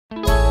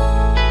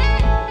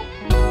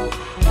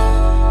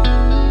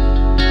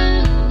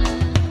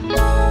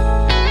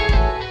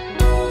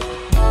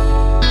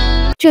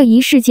这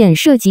一事件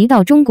涉及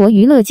到中国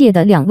娱乐界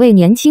的两位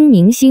年轻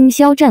明星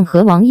肖战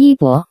和王一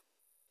博，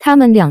他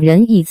们两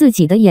人以自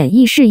己的演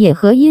艺事业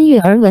和音乐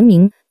而闻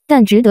名，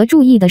但值得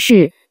注意的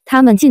是，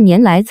他们近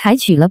年来采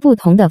取了不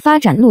同的发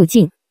展路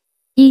径。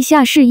以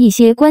下是一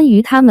些关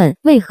于他们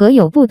为何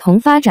有不同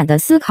发展的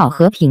思考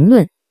和评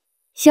论。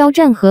肖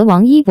战和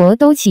王一博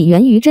都起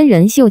源于真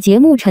人秀节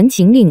目《陈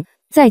情令》，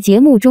在节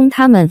目中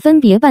他们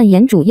分别扮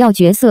演主要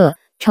角色，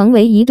成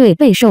为一对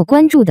备受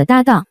关注的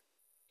搭档。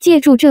借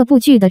助这部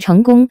剧的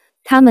成功，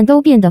他们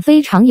都变得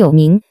非常有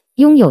名，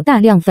拥有大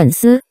量粉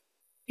丝。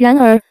然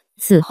而，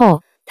此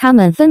后他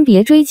们分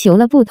别追求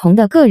了不同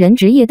的个人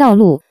职业道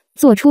路，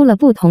做出了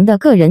不同的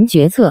个人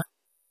决策。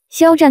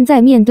肖战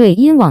在面对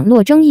因网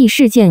络争议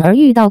事件而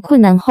遇到困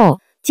难后，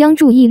将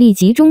注意力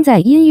集中在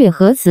音乐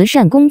和慈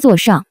善工作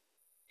上。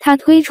他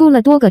推出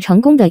了多个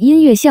成功的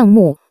音乐项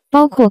目，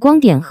包括《光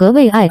点》和《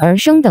为爱而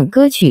生》等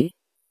歌曲。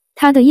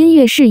他的音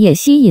乐事业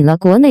吸引了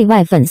国内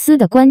外粉丝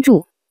的关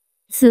注。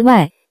此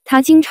外，他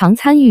经常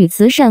参与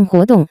慈善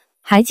活动，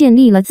还建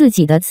立了自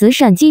己的慈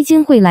善基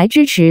金会来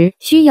支持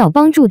需要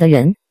帮助的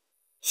人。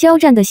肖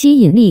战的吸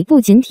引力不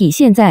仅体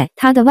现在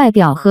他的外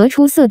表和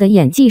出色的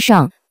演技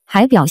上，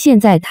还表现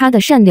在他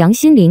的善良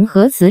心灵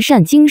和慈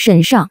善精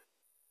神上。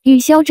与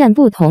肖战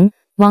不同，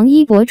王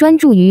一博专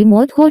注于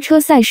摩托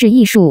车赛事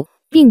艺术，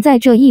并在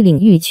这一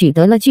领域取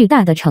得了巨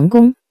大的成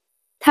功。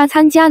他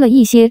参加了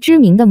一些知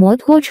名的摩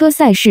托车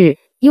赛事，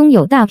拥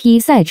有大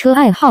批赛车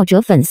爱好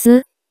者粉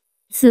丝。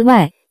此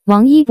外，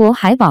王一博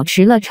还保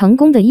持了成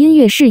功的音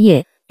乐事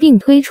业，并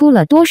推出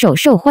了多首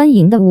受欢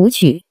迎的舞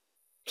曲。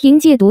凭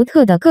借独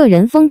特的个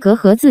人风格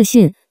和自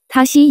信，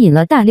他吸引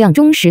了大量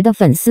忠实的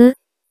粉丝。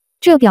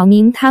这表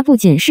明他不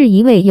仅是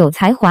一位有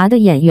才华的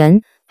演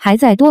员，还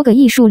在多个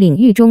艺术领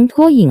域中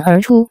脱颖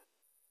而出。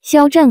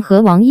肖战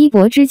和王一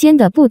博之间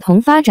的不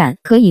同发展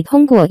可以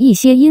通过一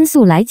些因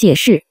素来解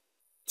释。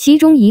其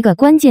中一个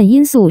关键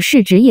因素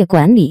是职业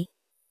管理。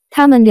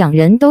他们两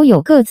人都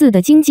有各自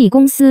的经纪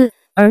公司，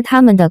而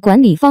他们的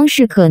管理方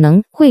式可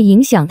能会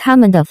影响他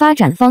们的发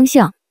展方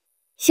向。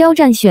肖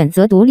战选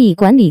择独立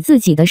管理自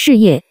己的事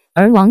业，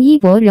而王一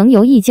博仍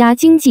由一家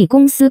经纪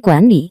公司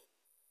管理。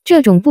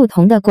这种不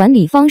同的管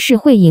理方式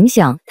会影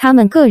响他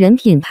们个人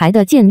品牌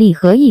的建立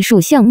和艺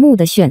术项目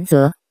的选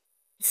择。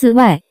此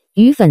外，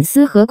与粉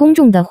丝和公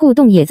众的互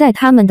动也在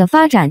他们的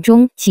发展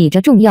中起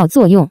着重要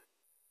作用。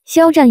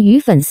肖战与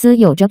粉丝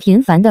有着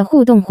频繁的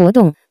互动活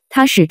动，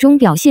他始终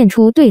表现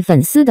出对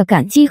粉丝的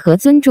感激和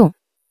尊重。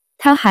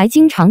他还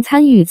经常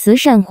参与慈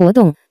善活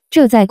动，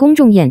这在公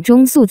众眼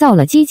中塑造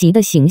了积极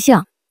的形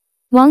象。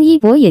王一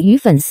博也与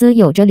粉丝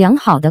有着良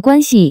好的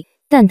关系，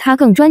但他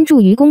更专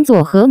注于工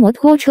作和摩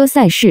托车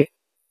赛事。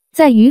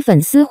在与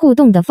粉丝互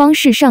动的方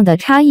式上的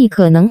差异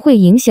可能会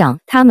影响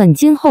他们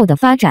今后的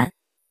发展。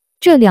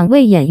这两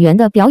位演员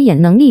的表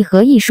演能力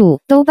和艺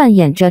术都扮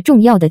演着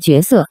重要的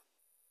角色。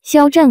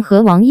肖战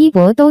和王一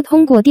博都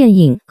通过电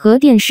影和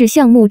电视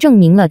项目证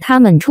明了他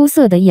们出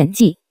色的演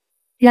技。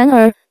然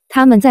而，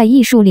他们在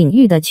艺术领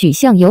域的取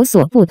向有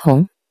所不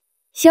同。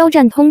肖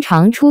战通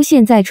常出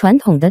现在传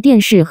统的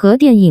电视和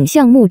电影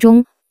项目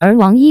中，而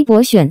王一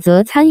博选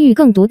择参与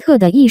更独特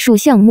的艺术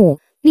项目，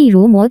例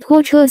如摩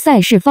托车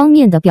赛事方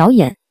面的表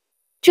演。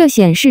这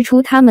显示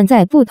出他们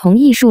在不同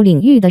艺术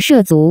领域的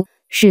涉足，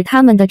使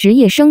他们的职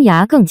业生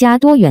涯更加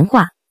多元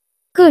化。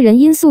个人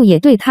因素也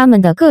对他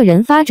们的个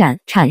人发展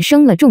产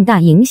生了重大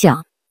影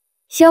响。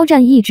肖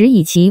战一直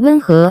以其温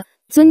和、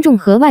尊重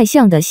和外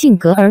向的性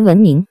格而闻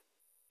名。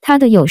他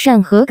的友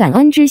善和感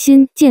恩之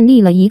心建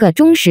立了一个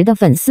忠实的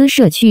粉丝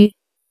社区。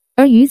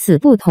而与此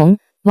不同，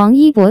王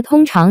一博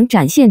通常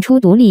展现出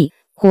独立、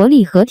活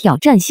力和挑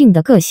战性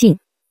的个性。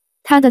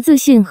他的自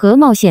信和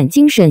冒险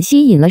精神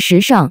吸引了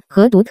时尚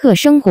和独特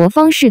生活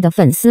方式的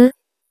粉丝。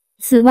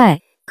此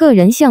外，个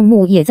人项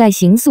目也在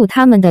形塑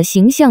他们的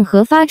形象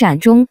和发展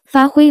中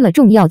发挥了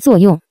重要作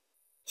用。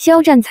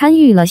肖战参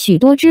与了许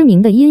多知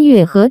名的音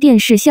乐和电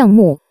视项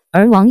目，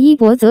而王一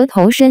博则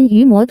投身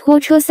于摩托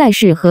车赛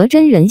事和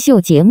真人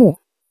秀节目。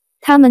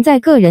他们在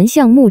个人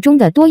项目中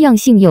的多样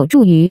性有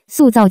助于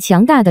塑造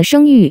强大的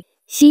声誉，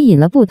吸引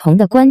了不同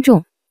的观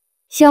众。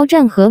肖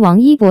战和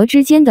王一博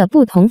之间的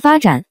不同发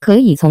展可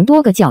以从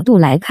多个角度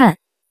来看。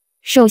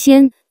首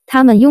先，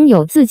他们拥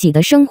有自己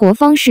的生活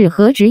方式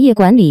和职业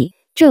管理，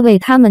这为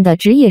他们的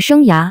职业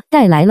生涯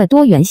带来了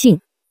多元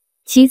性。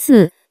其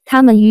次，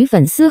他们与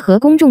粉丝和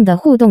公众的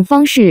互动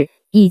方式，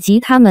以及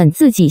他们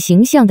自己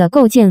形象的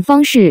构建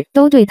方式，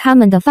都对他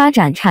们的发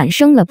展产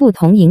生了不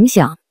同影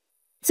响。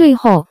最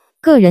后，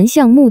个人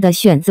项目的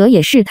选择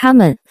也是他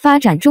们发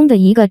展中的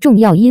一个重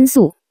要因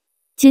素。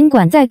尽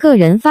管在个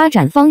人发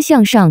展方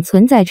向上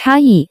存在差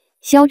异，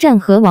肖战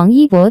和王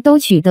一博都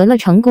取得了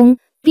成功，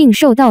并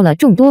受到了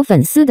众多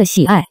粉丝的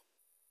喜爱。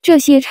这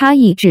些差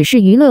异只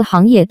是娱乐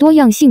行业多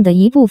样性的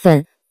一部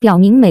分，表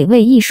明每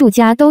位艺术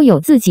家都有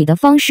自己的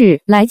方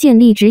式来建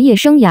立职业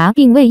生涯，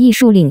并为艺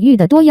术领域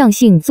的多样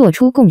性做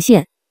出贡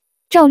献。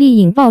赵丽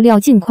颖爆料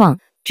近况，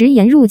直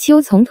言入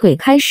秋从腿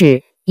开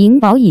始，颖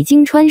宝已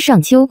经穿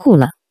上秋裤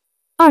了。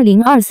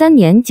2023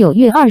年9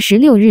月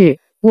26日，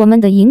我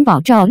们的颖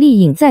宝赵丽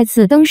颖再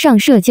次登上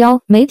社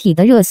交媒体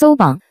的热搜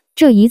榜。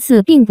这一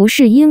次并不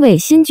是因为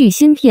新剧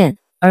新片，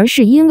而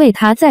是因为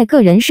她在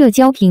个人社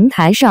交平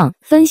台上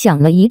分享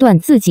了一段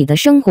自己的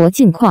生活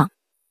近况，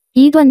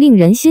一段令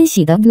人欣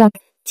喜的 vlog，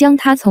 将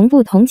她从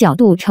不同角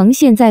度呈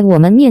现在我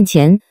们面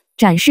前，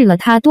展示了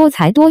她多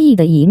才多艺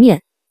的一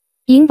面。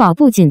颖宝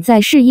不仅在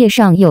事业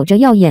上有着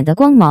耀眼的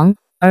光芒，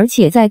而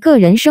且在个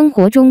人生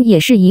活中也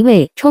是一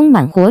位充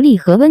满活力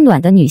和温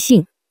暖的女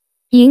性。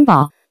颖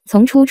宝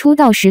从出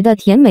道时的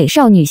甜美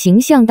少女形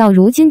象到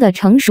如今的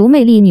成熟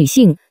魅力女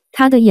性，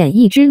她的演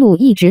艺之路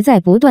一直在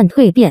不断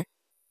蜕变。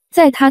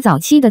在她早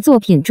期的作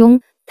品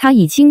中，她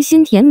以清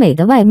新甜美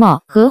的外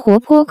貌和活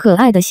泼可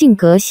爱的性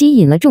格吸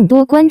引了众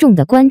多观众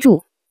的关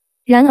注。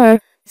然而，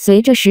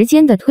随着时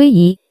间的推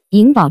移，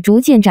颖宝逐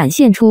渐展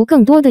现出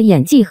更多的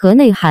演技和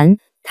内涵，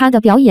她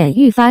的表演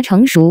愈发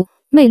成熟，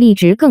魅力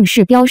值更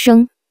是飙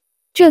升。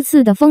这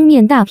次的封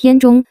面大片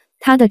中，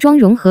她的妆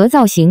容和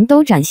造型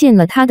都展现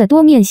了她的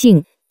多面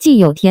性，既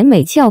有甜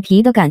美俏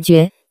皮的感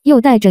觉，又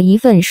带着一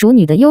份淑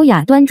女的优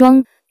雅端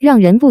庄，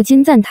让人不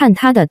禁赞叹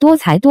她的多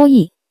才多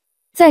艺。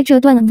在这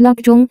段 vlog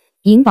中，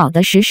颖宝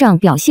的时尚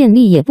表现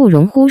力也不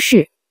容忽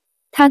视。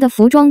她的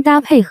服装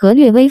搭配和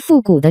略微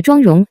复古的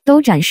妆容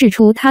都展示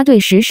出她对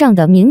时尚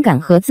的敏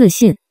感和自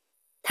信。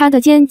她的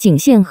肩颈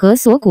线和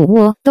锁骨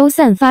窝都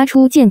散发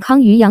出健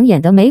康与养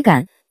眼的美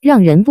感，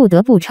让人不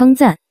得不称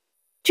赞。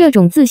这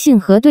种自信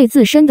和对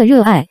自身的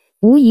热爱，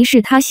无疑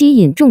是她吸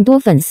引众多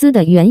粉丝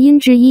的原因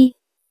之一。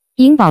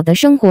颖宝的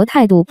生活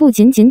态度不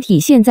仅仅体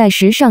现在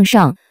时尚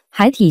上，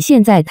还体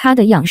现在她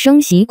的养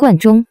生习惯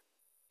中。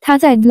她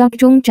在 vlog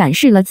中展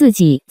示了自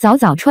己早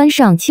早穿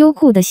上秋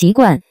裤的习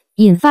惯，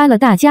引发了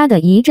大家的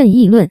一阵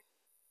议论。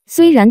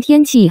虽然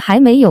天气还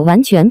没有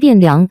完全变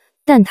凉，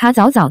但她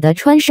早早地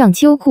穿上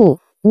秋裤，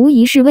无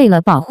疑是为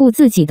了保护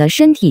自己的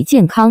身体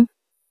健康。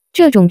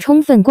这种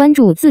充分关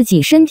注自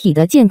己身体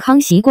的健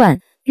康习惯，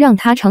让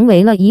她成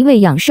为了一位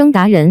养生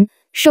达人，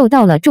受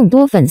到了众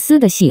多粉丝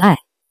的喜爱。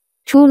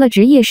除了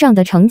职业上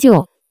的成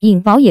就，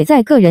颖宝也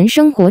在个人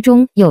生活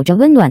中有着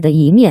温暖的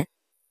一面。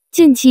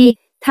近期，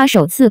她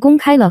首次公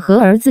开了和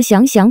儿子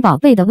想想宝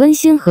贝的温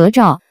馨合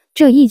照，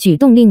这一举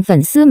动令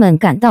粉丝们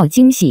感到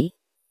惊喜。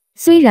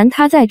虽然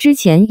她在之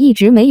前一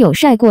直没有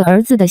晒过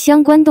儿子的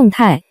相关动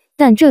态，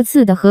但这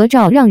次的合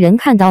照让人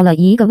看到了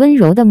一个温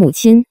柔的母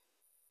亲。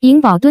颖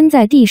宝蹲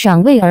在地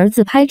上为儿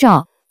子拍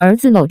照，儿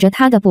子搂着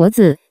她的脖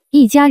子，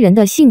一家人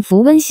的幸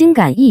福温馨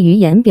感溢于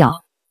言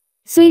表。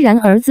虽然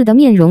儿子的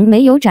面容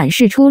没有展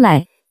示出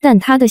来，但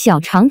他的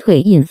小长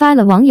腿引发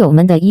了网友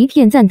们的一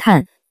片赞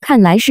叹，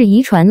看来是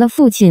遗传了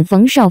父亲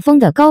冯绍峰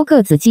的高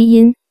个子基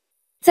因。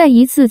在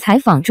一次采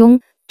访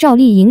中，赵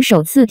丽颖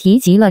首次提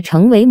及了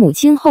成为母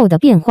亲后的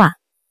变化。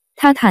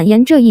她坦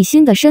言，这一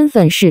新的身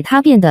份使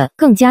她变得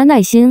更加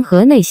耐心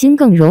和内心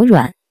更柔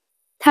软。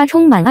她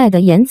充满爱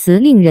的言辞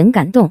令人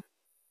感动。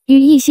与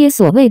一些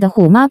所谓的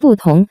虎妈不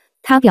同，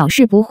她表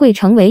示不会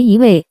成为一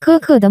位苛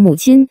刻的母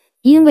亲，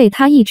因为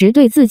她一直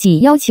对自己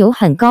要求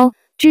很高，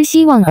只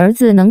希望儿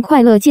子能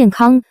快乐健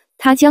康。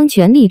她将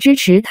全力支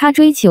持他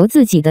追求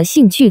自己的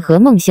兴趣和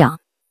梦想。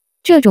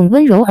这种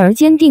温柔而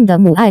坚定的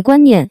母爱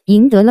观念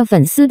赢得了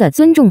粉丝的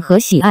尊重和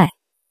喜爱。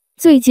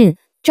最近，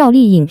赵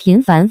丽颖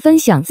频繁分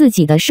享自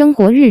己的生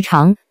活日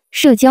常，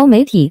社交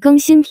媒体更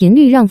新频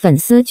率让粉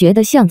丝觉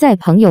得像在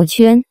朋友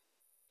圈。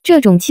这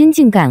种亲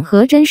近感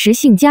和真实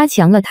性加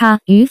强了她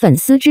与粉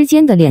丝之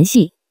间的联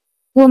系。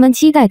我们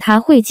期待她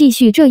会继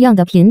续这样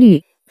的频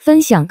率，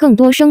分享更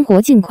多生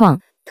活近况，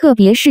特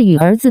别是与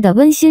儿子的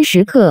温馨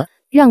时刻，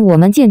让我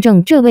们见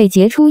证这位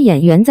杰出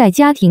演员在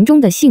家庭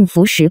中的幸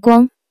福时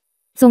光。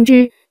总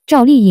之，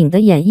赵丽颖的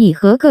演艺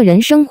和个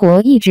人生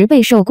活一直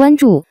备受关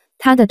注，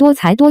她的多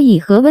才多艺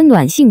和温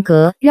暖性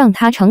格让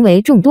她成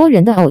为众多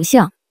人的偶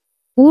像。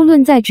无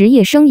论在职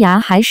业生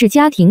涯还是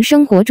家庭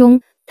生活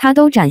中，她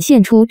都展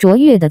现出卓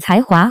越的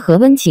才华和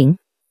温情。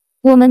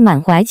我们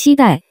满怀期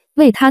待，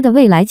为她的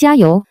未来加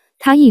油。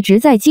她一直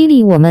在激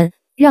励我们，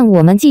让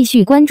我们继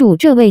续关注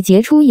这位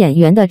杰出演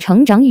员的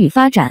成长与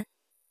发展。